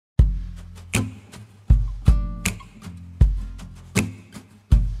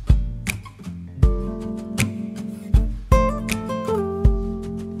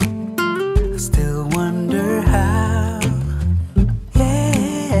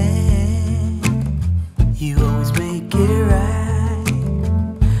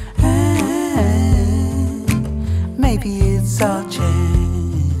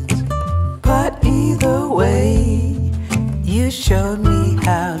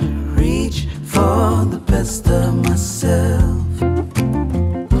are the best of myself.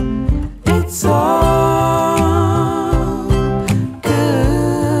 It's all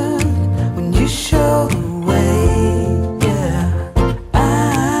good when you show the way, yeah.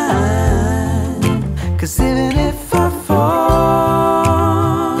 'Cause even if I fall,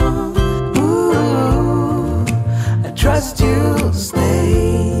 ooh, I trust you'll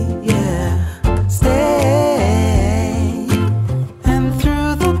stay, yeah, stay. And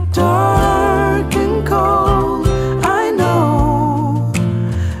through the dark and cold, I know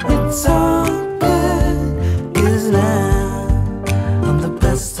it's all good, 'cause now I'm the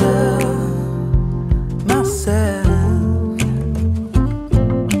best of myself.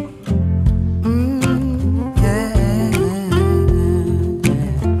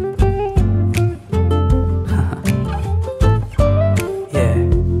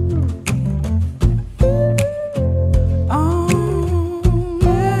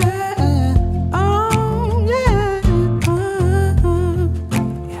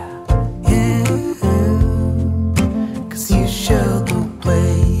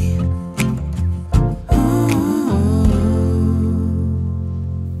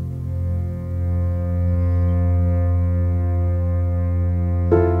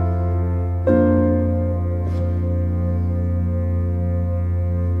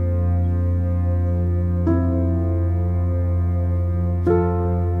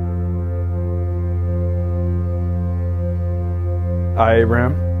 I,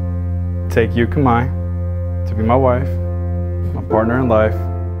 Abraham, take you, Kamai, to be my wife, my partner in life,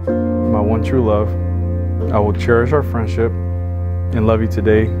 my one true love. I will cherish our friendship and love you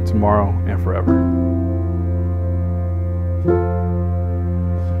today, tomorrow, and forever.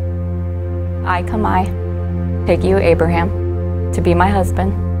 I, Kamai, take you, Abraham, to be my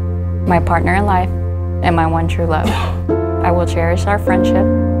husband, my partner in life, and my one true love. I will cherish our friendship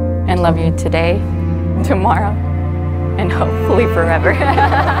and love you today, tomorrow, and hopefully forever.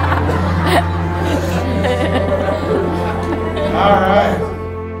 All right.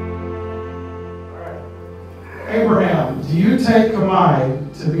 Abraham, do you take Kamai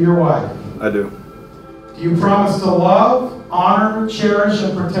to be your wife? I do. Do you promise to love, honor, cherish,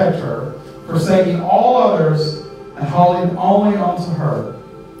 and protect her, forsaking all others and holding only onto her?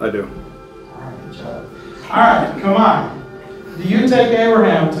 I do. All right, good job. All right, Kamai, do you take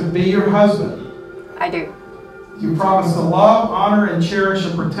Abraham to be your husband? I do. You promise to love, honor, and cherish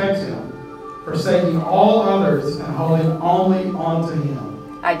and protect him, forsaking all others and holding only onto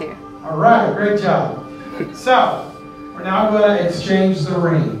him. I do. All right, great job. So, we're now going to exchange the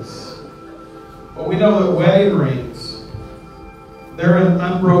rings. Well, we know that wedding rings, they're an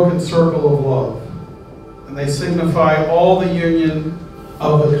unbroken circle of love, and they signify all the union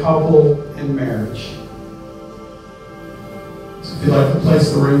of the couple in marriage. So if you'd like to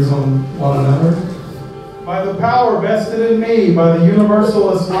place the rings on one another. By the power vested in me by the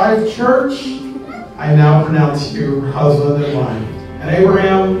Universalist Life Church, I now pronounce you husband and wife. And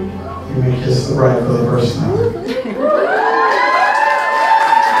Abraham, you may kiss the bride for the first time.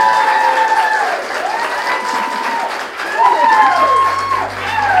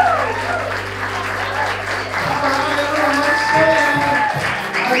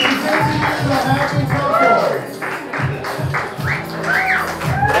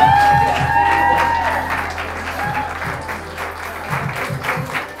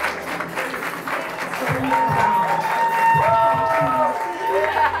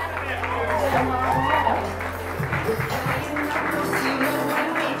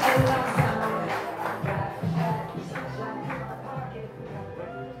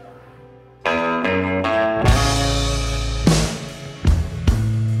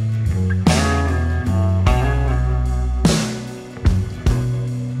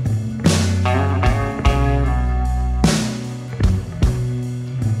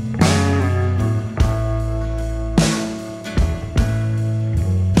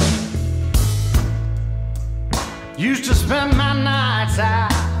 Used to spend my nights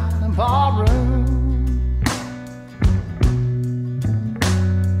out in ballroom.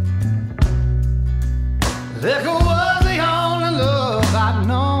 Liquor was the only love I'd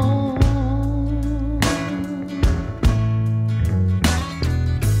known.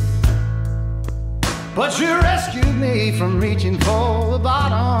 But you rescued me from reaching for the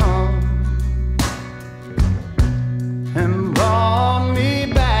bottom and brought me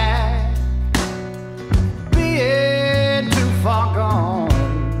back, being too far gone.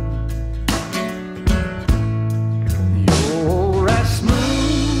 You're as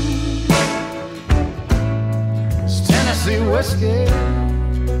smooth as Tennessee whiskey.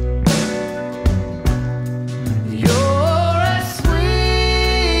 You're as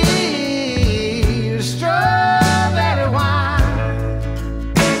sweet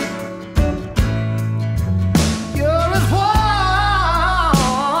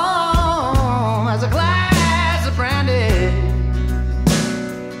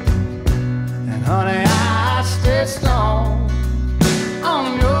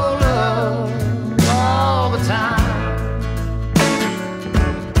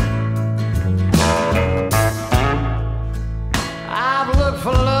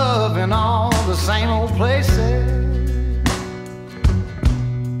same old places.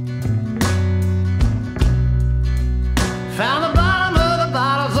 Found the bottom of the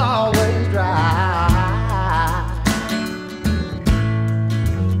bottle's always dry.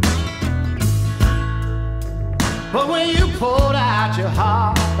 But when you poured out your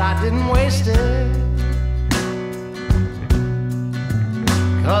heart, I didn't waste it.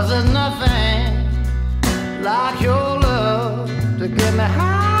 'Cause there's nothing like your love to get me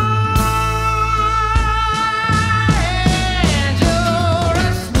high. And you're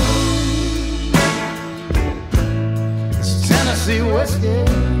as smooth as Tennessee whiskey.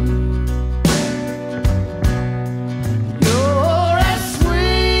 You're as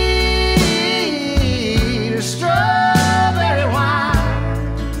sweet as strawberry wine.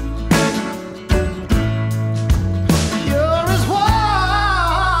 You're as warm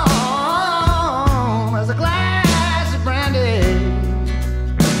as a glass of brandy.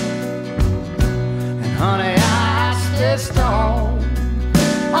 And honey, I stay stoned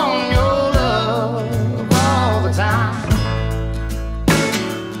on your love all the time.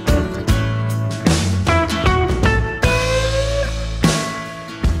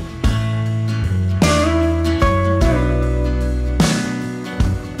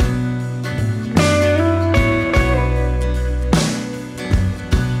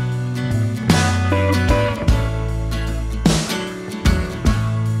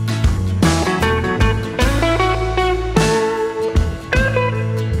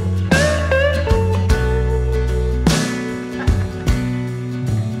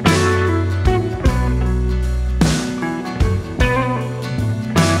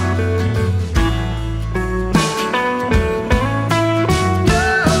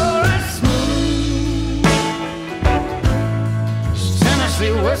 You're as smooth as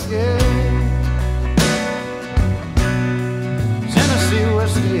Tennessee whiskey. Tennessee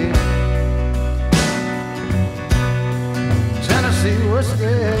whiskey. Tennessee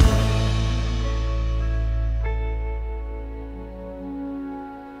whiskey.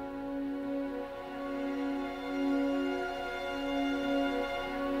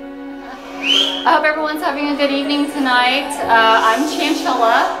 I hope everyone's having a good evening tonight. I'm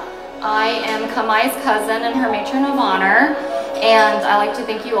Chinchilla. I am Kamai's cousin and her matron of honor. And I'd like to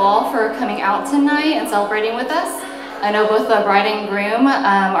thank you all for coming out tonight and celebrating with us. I know both the bride and groom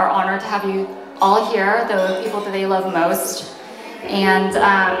are honored to have you all here, the people that they love most. And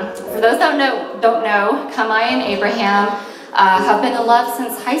for those that don't know, Kamai and Abraham have been in love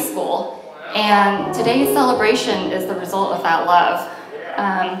since high school. And today's celebration is the result of that love.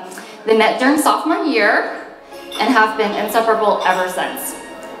 They met during sophomore year and have been inseparable ever since.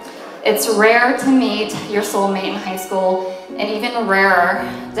 It's rare to meet your soulmate in high school, and even rarer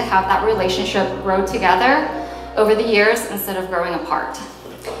to have that relationship grow together over the years instead of growing apart.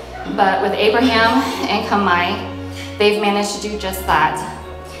 But with Abraham and Kamai, they've managed to do just that,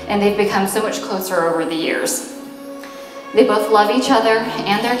 and they've become so much closer over the years. They both love each other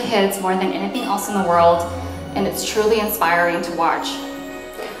and their kids more than anything else in the world, and it's truly inspiring to watch.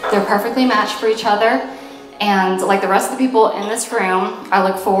 They're perfectly matched for each other, and like the rest of the people in this room, I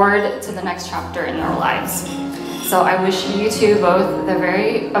look forward to the next chapter in their lives. So I wish you two both a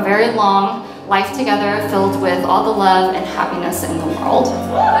very long life together, filled with all the love and happiness in the world.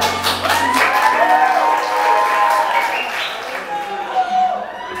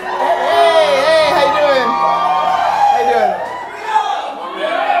 Hey, how you doing? How you doing?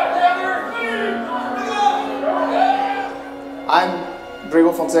 I'm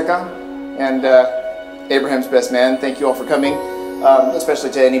Drigo Fonseca, and Abraham's best man. Thank you all for coming,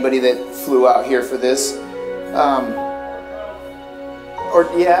 especially to anybody that flew out here for this, or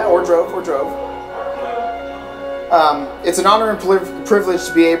drove. It's an honor and privilege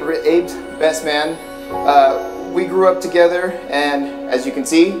to be Abe's best man. We grew up together, and as you can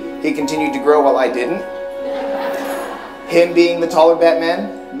see, he continued to grow while I didn't. Him being the taller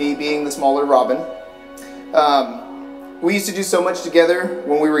Batman, me being the smaller Robin. We used to do so much together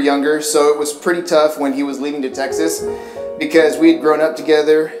when we were younger, so it was pretty tough when he was leaving to Texas because we had grown up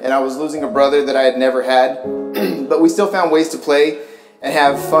together and I was losing a brother that I had never had. But we still found ways to play and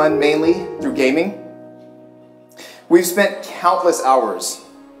have fun, mainly through gaming. We've spent countless hours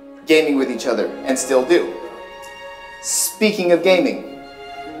gaming with each other and still do. Speaking of gaming,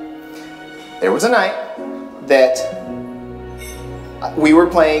 there was a night that we were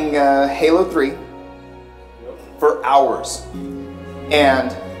playing Halo 3 for hours,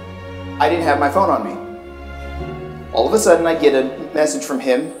 and I didn't have my phone on me. All of a sudden, I get a message from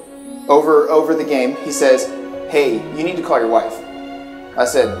him over the game. He says, "Hey, you need to call your wife." I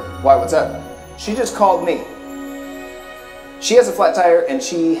said, "Why, what's up?" "She just called me." She has a flat tire and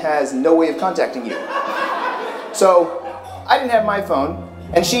she has no way of contacting you. So I didn't have my phone,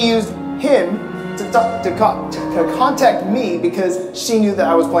 and she used him to contact me because she knew that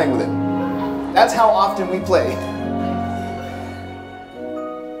I was playing with him. That's how often we play.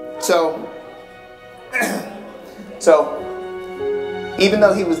 So even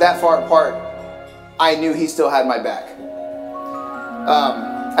though he was that far apart, I knew he still had my back.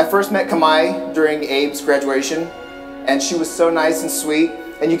 I first met Kamai during Abe's graduation, and she was so nice and sweet,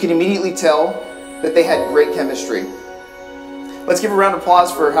 and you can immediately tell that they had great chemistry. Let's give a round of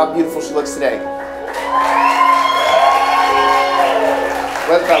applause for how beautiful she looks today.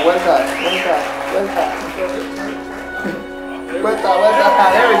 Welcome.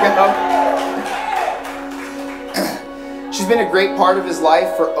 There we go. She's been a great part of his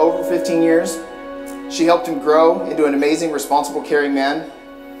life for over 15 years. She helped him grow into an amazing, responsible, caring man.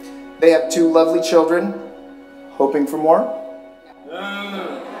 They have 2 lovely children. Hoping for more?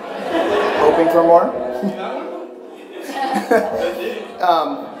 Hoping for more?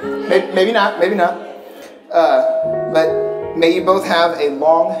 Maybe not. But may you both have a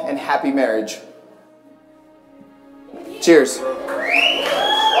long and happy marriage. Cheers.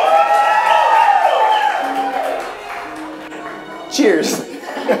 Cheers.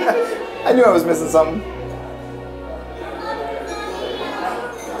 I knew I was missing something.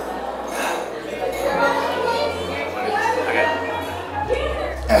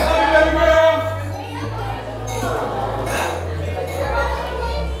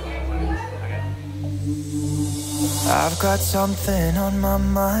 I've got something on my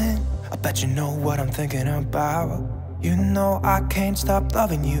mind. I bet you know what I'm thinking about. You know I can't stop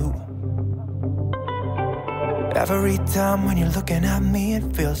loving you. Every time when you're looking at me,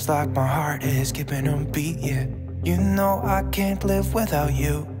 it feels like my heart is skipping a beat, yeah. You know I can't live without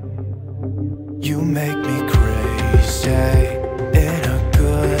you. You make me crazy in a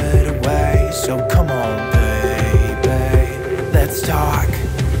good way. So come on, baby, let's talk.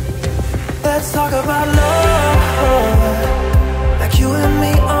 Let's talk about love, like you and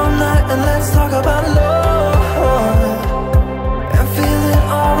me all night. And let's talk about love and feeling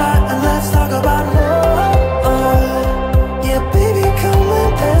alright. And let's talk about love. Yeah, baby, come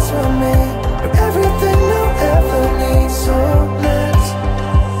and dance with me. You're everything I'll ever need. So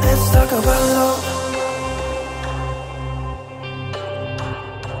let's talk about love.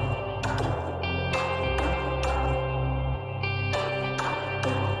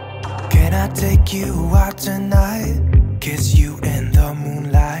 Can I take you out tonight? Kiss you in the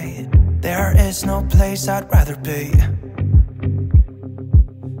moonlight. There is no place I'd rather be.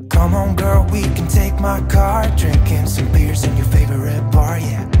 Come on, girl, we can take my car, drinking some beers in your favorite bar,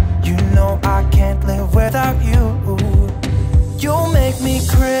 yeah. You know I can't live without you. You make me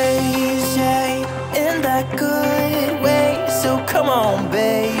crazy in that good way. So come on,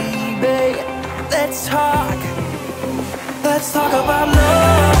 baby, let's talk. Let's talk about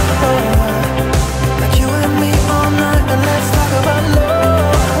love, like you and me all night. And let's talk about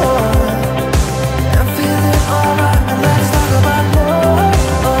love and feeling alright. And let's talk about love.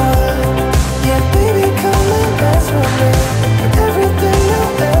 Yeah, baby, come and dance with me. You're everything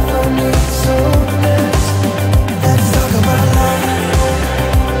I'll ever need. So let's talk about love.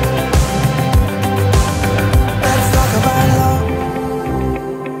 Let's talk about love.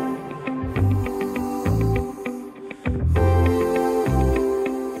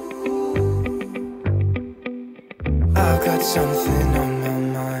 I've got something on my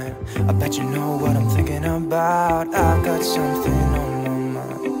mind. I bet you know what I'm thinking about. I've got something on my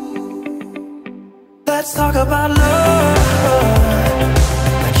mind. Let's talk about love,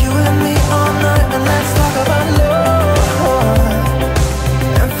 like you and me all night. And let's talk about love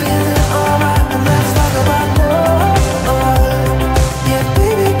and feeling alright. And let's talk about love. Yeah,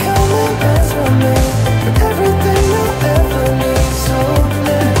 baby, come and dance with me. You're everything I'll ever need. So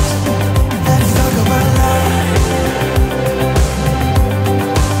let's talk about love.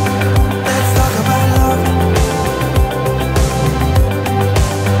 Let's talk about love.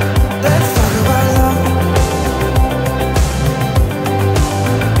 Let's talk about love.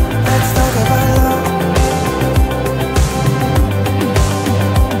 Let's talk about love.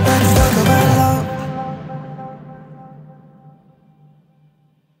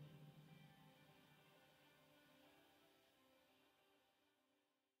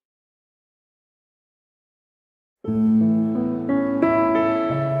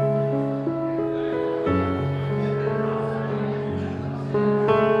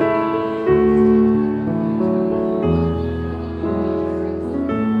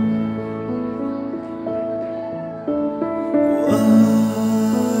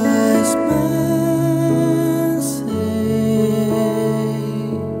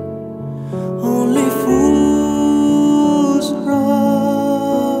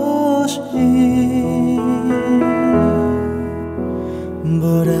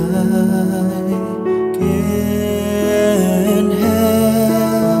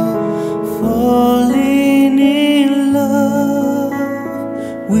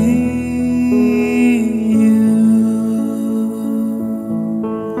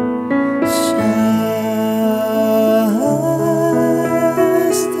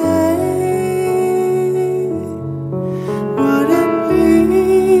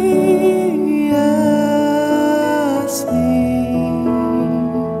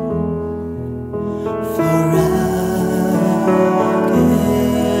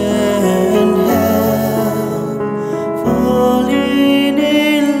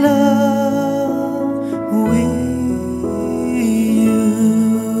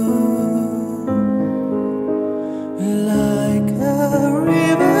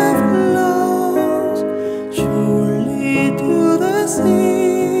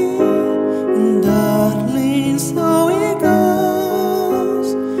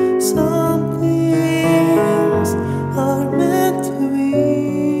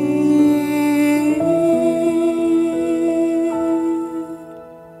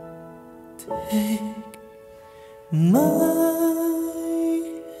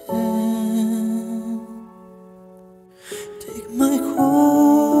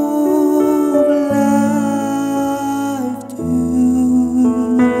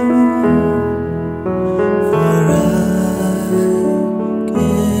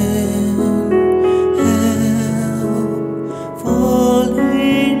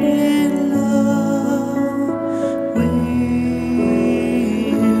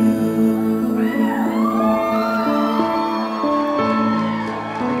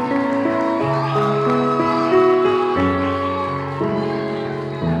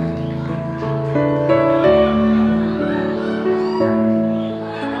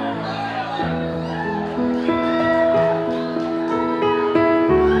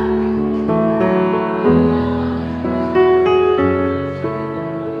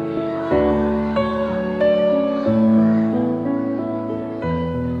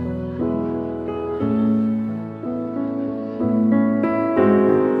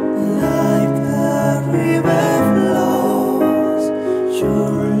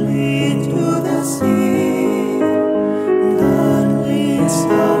 surely